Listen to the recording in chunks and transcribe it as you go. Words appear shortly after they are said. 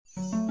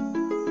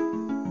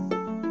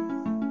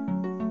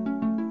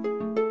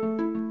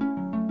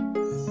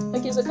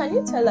Okay, so can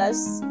you tell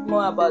us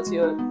more about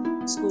your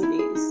school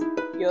days?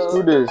 Your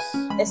School days.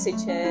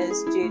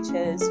 SHS,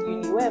 JHS,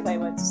 uni, wherever you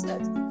want to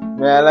start.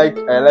 Man, I like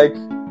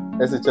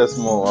SHS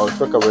more. I'll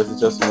talk about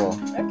SHS more.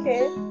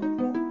 Okay.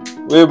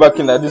 Way back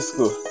in this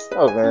school.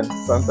 Oh man,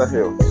 Santa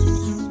Hill.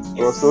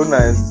 It was so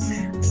nice.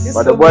 This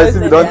But the school boys, was if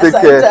you in don't take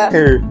care,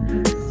 Santa.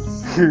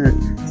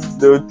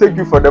 they will take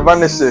you for the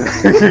vanishing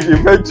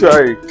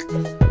eventually.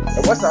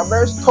 The boys are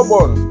very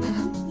stubborn.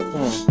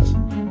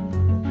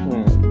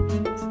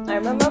 I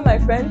remember my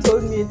friend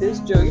told me this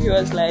joke. He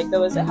was like, there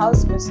was a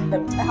housemaster,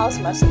 and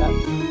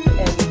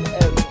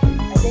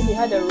I think he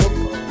had a rope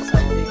or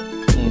something.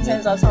 It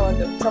turns out some of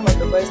the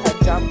boys had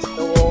jumped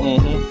the wall,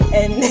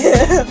 and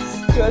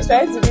he was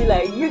trying to be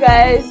like, "You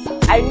guys,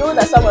 I know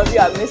that some of you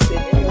are missing,"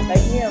 and he was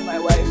like, "Me and my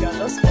wife, you are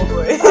not small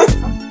boys."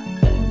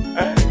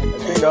 I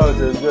think that was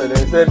a joke.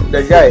 They said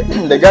the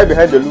guy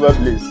behind the Luva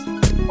place.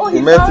 Oh,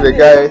 He met the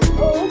okay.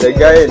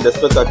 guy in the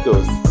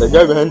spectacles. The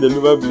guy behind the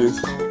Luva place.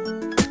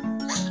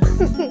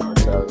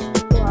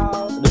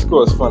 Wow. The school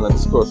was fun.